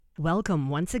Welcome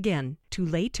once again to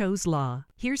Lehto's Law.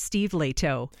 Here's Steve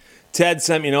Lehto. Ted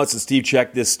sent me notes, and Steve,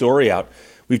 checked this story out.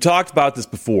 We've talked about this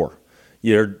before.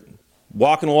 You're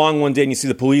walking along one day and you see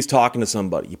the police talking to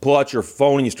somebody. You pull out your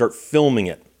phone and you start filming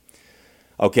it.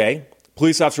 Okay?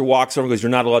 Police officer walks over and goes, "You're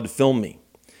not allowed to film me."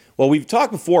 Well, we've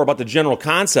talked before about the general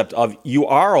concept of you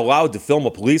are allowed to film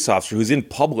a police officer who's in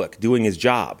public doing his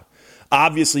job.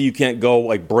 Obviously, you can't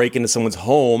go break into someone's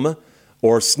home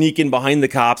or sneak in behind the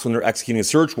cops when they're executing a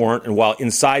search warrant, and while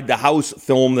inside the house,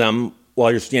 film them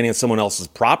while you're standing on someone else's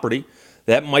property.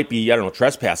 That might be,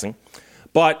 trespassing.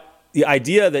 But the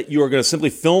idea that you are going to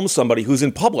simply film somebody who's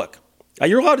in public,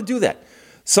 you're allowed to do that.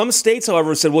 Some states,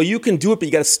 however, said, well, you can do it, but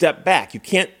you got to step back. You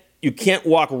can't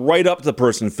walk right up to the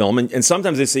person and film. And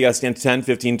sometimes they say you got to stand 10,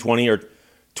 15, 20, or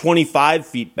 25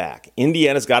 feet back.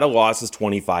 Indiana's got a law that says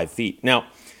 25 feet. Now,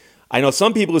 I know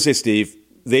some people who say, Steve,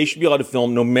 they should be allowed to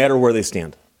film no matter where they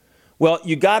stand. Well,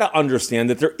 you got to understand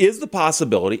that there is the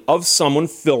possibility of someone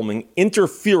filming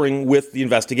interfering with the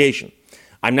investigation.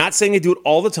 I'm not saying they do it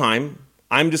all the time.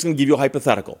 I'm just going to give you a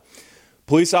hypothetical.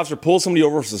 Police officer pulls somebody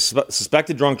over for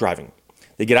suspected drunk driving.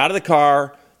 They get out of the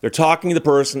car, they're talking to the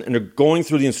person, and they're going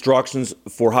through the instructions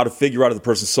for how to figure out if the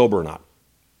person's sober or not.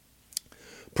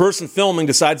 Person filming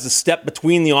decides to step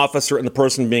between the officer and the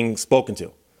person being spoken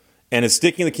to, and is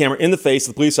sticking the camera in the face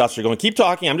of the police officer going, "Keep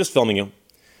talking, I'm just filming you."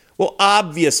 Well,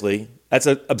 obviously, that's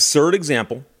an absurd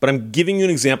example, but I'm giving you an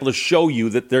example to show you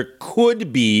that there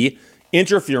could be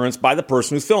interference by the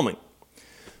person who's filming.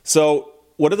 So,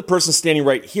 what if the person standing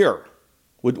right here?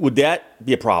 Would that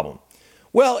be a problem?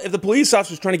 Well, if the police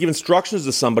officer is trying to give instructions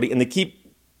to somebody and they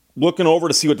keep looking over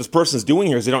to see what this person is doing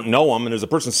here because they don't know them, and there's a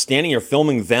person standing here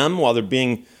filming them while they're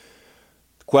being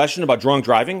questioned about drunk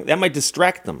driving, that might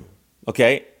distract them,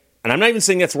 okay? And I'm not even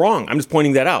saying that's wrong. I'm just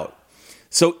pointing that out.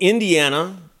 So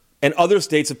Indiana and other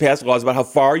states have passed laws about how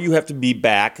far you have to be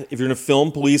back if you're going to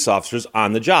film police officers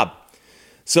on the job.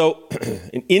 So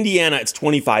in Indiana, it's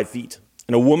 25 feet.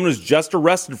 And a woman was just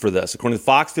arrested for this. According to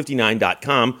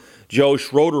Fox59.com, Joe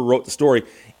Schroeder wrote the story.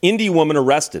 Indy woman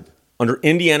arrested under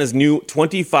Indiana's new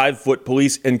 25-foot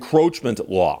police encroachment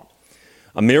law.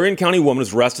 A Marion County woman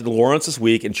was arrested in Lawrence this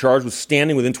week and charged with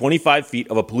standing within 25 feet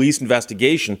of a police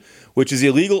investigation, which is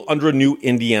illegal under a new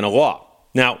Indiana law.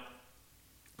 Now,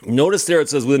 notice there it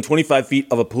says within 25 feet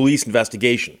of a police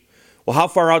investigation. Well, how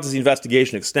far out does the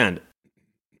investigation extend?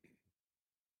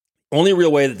 Only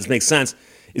real way that this makes sense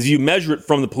is you measure it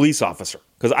from the police officer.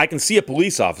 Because I can see a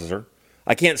police officer.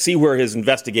 I can't see where his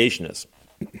investigation is.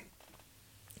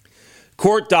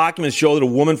 Court documents show that a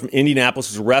woman from Indianapolis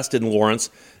was arrested in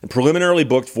Lawrence and preliminarily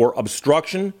booked for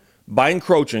obstruction by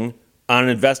encroaching on an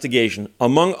investigation,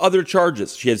 among other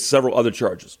charges. She had several other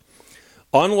charges.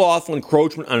 Unlawful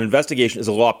encroachment on an investigation is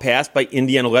a law passed by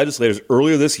Indiana legislators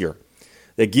earlier this year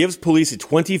that gives police a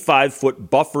 25-foot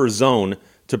buffer zone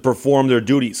to perform their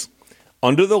duties.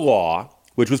 Under the law,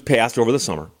 which was passed over the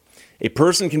summer, a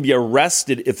person can be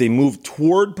arrested if they move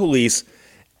toward police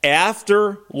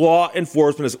after law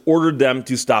enforcement has ordered them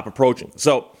to stop approaching.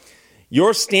 So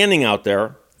you're standing out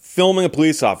there filming a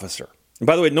police officer. And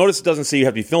by the way, notice it doesn't say you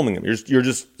have to be filming them. You're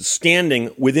just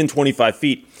standing within 25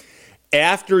 feet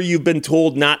after you've been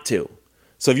told not to.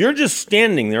 So if you're just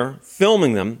standing there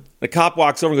filming them, the cop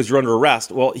walks over and goes, "You're under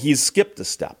arrest." Well, he's skipped a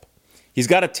step. He's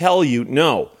got to tell you,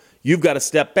 no, you've got to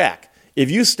step back. If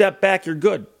you step back, you're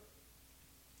good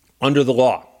under the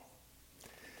law.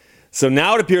 So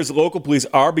now it appears that local police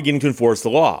are beginning to enforce the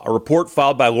law. A report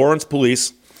filed by Lawrence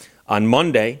Police on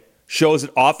Monday shows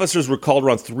that officers were called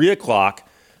around 3 o'clock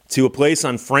to a place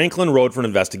on Franklin Road for an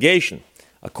investigation.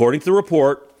 According to the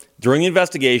report, during the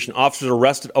investigation, officers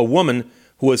arrested a woman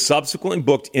who was subsequently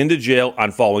booked into jail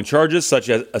on following charges such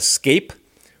as escape,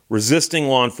 resisting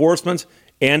law enforcement,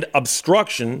 and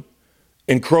obstruction,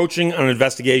 encroaching on an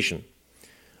investigation.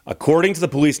 According to the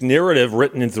police narrative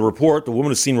written into the report, the woman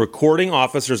was seen recording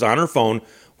officers on her phone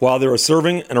while they were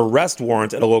serving an arrest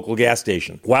warrant at a local gas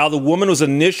station. While the woman was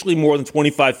initially more than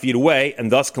 25 feet away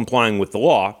and thus complying with the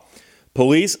law,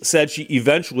 police said she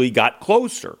eventually got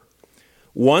closer.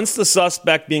 Once the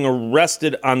suspect being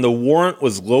arrested on the warrant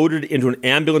was loaded into an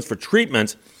ambulance for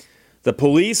treatment, the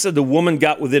police said the woman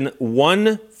got within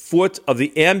 1 foot of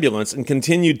the ambulance and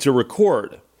continued to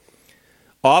record.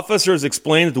 Officers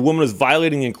explained that the woman was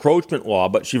violating the encroachment law,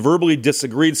 but she verbally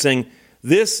disagreed, saying,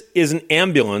 "This is an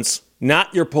ambulance,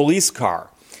 not your police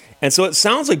car." And so it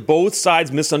sounds like both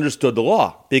sides misunderstood the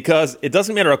law, because it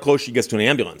doesn't matter how close she gets to an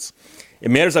ambulance.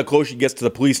 It matters how close she gets to the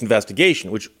police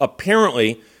investigation, which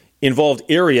apparently involved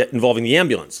area involving the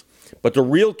ambulance. But the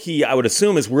real key, I would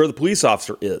assume, is where the police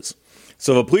officer is.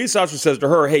 So if a police officer says to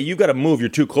her, "Hey, you got to move, you're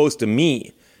too close to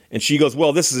me," and she goes,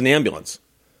 "Well, this is an ambulance,"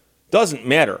 Doesn't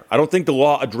matter. I don't think the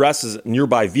law addresses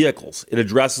nearby vehicles. It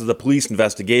addresses the police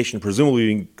investigation, presumably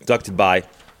being conducted by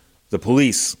the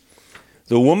police.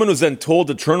 The woman was then told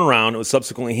to turn around and was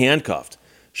subsequently handcuffed.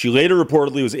 She later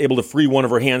reportedly was able to free one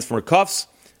of her hands from her cuffs,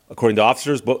 according to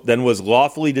officers, but then was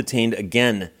lawfully detained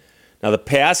again. Now, the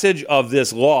passage of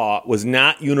this law was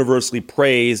not universally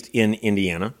praised in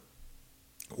Indiana.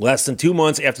 Less than 2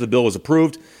 months after the bill was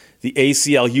approved, the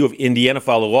ACLU of Indiana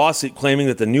filed a lawsuit claiming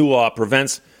that the new law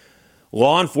prevents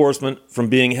law enforcement from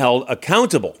being held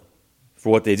accountable for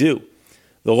what they do.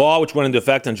 The law, which went into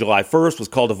effect on July 1st, was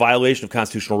called a violation of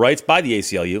constitutional rights by the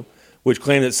ACLU, which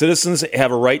claimed that citizens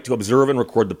have a right to observe and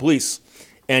record the police.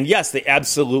 And yes, they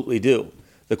absolutely do.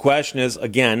 The question is,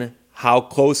 again, how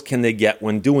close can they get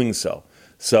when doing so?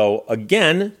 So,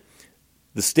 again,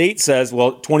 the state says,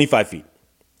 well, 25 feet.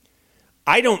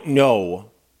 I don't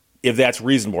know if that's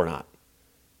reasonable or not,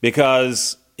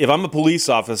 because if I'm a police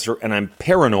officer and I'm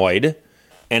paranoid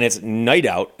and it's night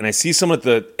out and I see someone at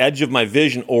the edge of my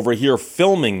vision over here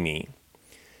filming me,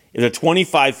 if they're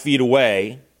 25 feet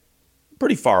away,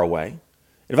 pretty far away, and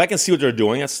if I can see what they're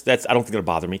doing, that's I don't think it'll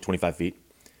bother me, 25 feet.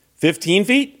 15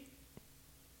 feet?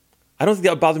 I don't think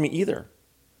that would bother me either.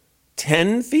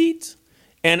 10 feet?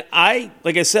 And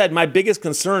like I said, my biggest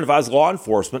concern if I was law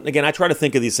enforcement, and again, I try to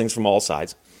think of these things from all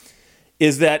sides,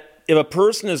 is that if a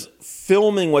person is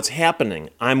filming what's happening,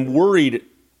 I'm worried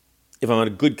if I'm a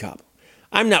good cop.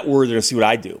 I'm not worried they're going to see what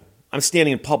I do. I'm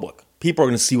standing in public. People are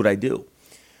going to see what I do.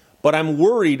 But I'm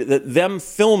worried that them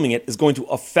filming it is going to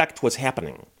affect what's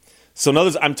happening. So in other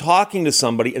words, I'm talking to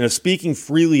somebody and they're speaking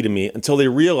freely to me until they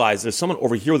realize there's someone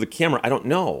over here with a camera I don't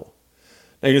know.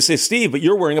 Now you're going to say, Steve, but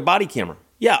you're wearing a body camera.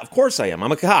 Yeah, of course I am.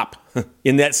 I'm a cop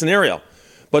in that scenario.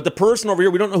 But the person over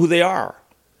here, we don't know who they are.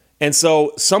 And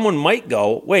so someone might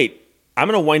go, wait, I'm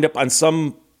going to wind up on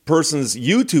some person's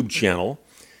YouTube channel.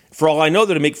 For all I know,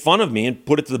 they're to make fun of me and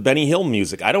put it to the Benny Hill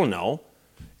music. I don't know.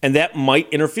 And that might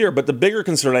interfere. But the bigger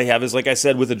concern I have is, like I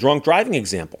said, with the drunk driving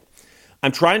example.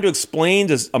 I'm trying to explain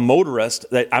to a motorist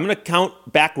that I'm going to count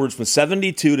backwards from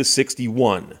 72 to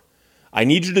 61. I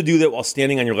need you to do that while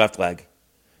standing on your left leg.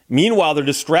 Meanwhile, they're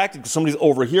distracted because somebody's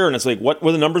over here, and it's like, what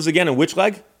were the numbers again, and which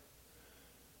leg?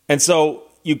 And so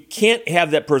you can't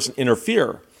have that person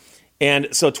interfere. And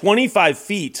so 25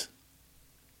 feet,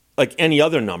 like any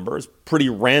other number, is pretty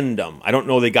random. I don't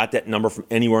know they got that number from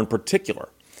anywhere in particular.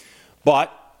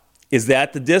 But is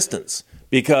that the distance?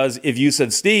 Because if you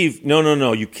said, Steve,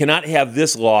 no, you cannot have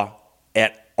this law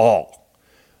at all.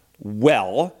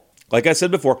 Well, like I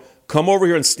said before, come over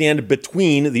here and stand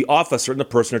between the officer and the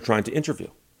person they're trying to interview.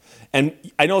 And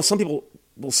I know some people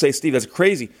will say, Steve, that's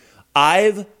crazy.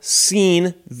 I've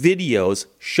seen videos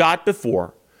shot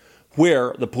before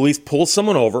where the police pull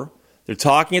someone over, they're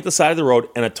talking at the side of the road,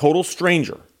 and a total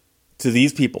stranger to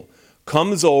these people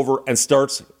comes over and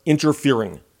starts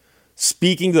interfering,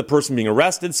 speaking to the person being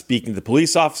arrested, speaking to the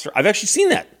police officer. I've actually seen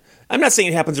that. I'm not saying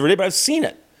it happens every day, but I've seen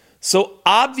it. So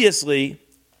obviously,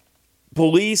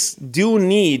 police do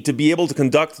need to be able to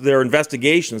conduct their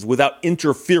investigations without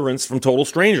interference from total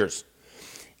strangers.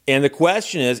 And the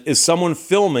question is someone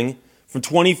filming from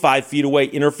 25 feet away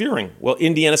interfering? Well,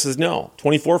 Indiana says no.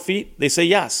 24 feet, they say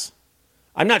yes.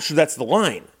 I'm not sure that's the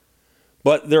line.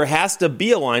 But there has to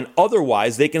be a line.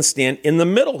 Otherwise, they can stand in the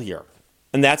middle here.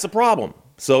 And that's a problem.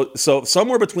 So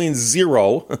somewhere between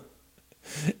 0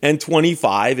 and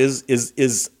 25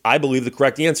 is I believe, the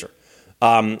correct answer.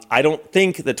 I don't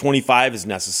think that 25 is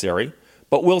necessary,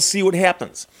 but we'll see what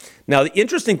happens. Now, the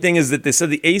interesting thing is that they said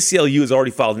the ACLU has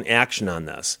already filed an action on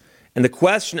this. And the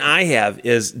question I have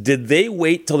is, did they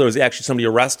wait till there was actually somebody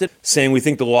arrested saying we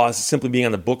think the law simply being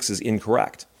on the books is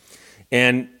incorrect?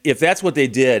 And if that's what they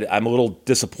did, I'm a little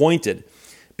disappointed,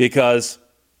 because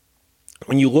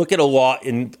when you look at a law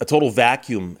in a total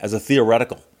vacuum as a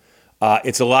theoretical,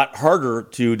 it's a lot harder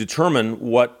to determine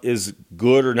what is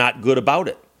good or not good about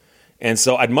it. And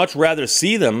so I'd much rather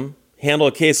see them handle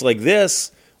a case like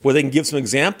this where they can give some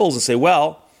examples and say,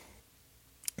 well,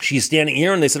 she's standing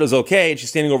here and they said it was okay, and she's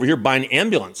standing over here by an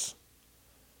ambulance.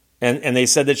 And they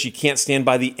said that she can't stand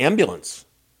by the ambulance,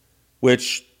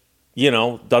 which,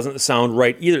 doesn't sound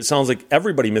right either. It sounds like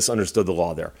everybody misunderstood the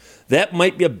law there. That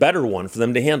might be a better one for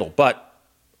them to handle, but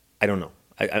I don't know.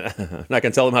 I'm not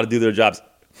going to tell them how to do their jobs.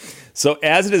 So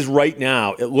as it is right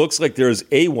now, it looks like there's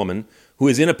a woman who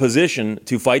is in a position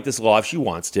to fight this law if she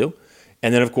wants to.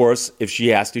 And then, of course, if she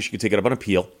has to, she could take it up on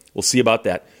appeal. We'll see about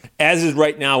that. As is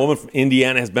right now, a woman from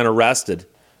Indiana has been arrested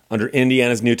under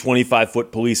Indiana's new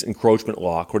 25-foot police encroachment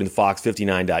law, according to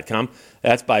Fox59.com.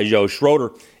 That's by Joe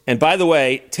Schroeder. And by the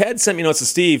way, Ted sent me notes to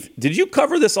Steve. Did you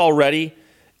cover this already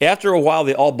After a while,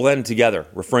 they all blend together,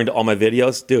 referring to all my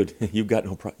videos. Dude, you've got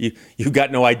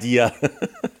no idea.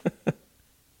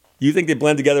 You think they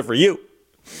blend together for you.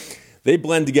 They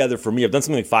blend together for me. I've done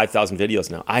something like 5,000 videos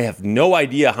now. I have no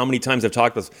idea how many times I've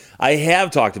talked about this. I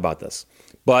have talked about this,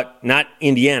 but not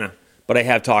Indiana, but I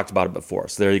have talked about it before.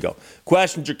 So there you go.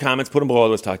 Questions or comments, put them below.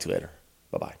 Let's talk to you later.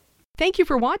 Bye-bye. Thank you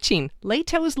for watching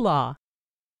Lehto's Law.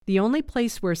 The only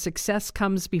place where success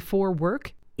comes before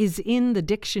work is in the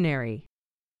dictionary.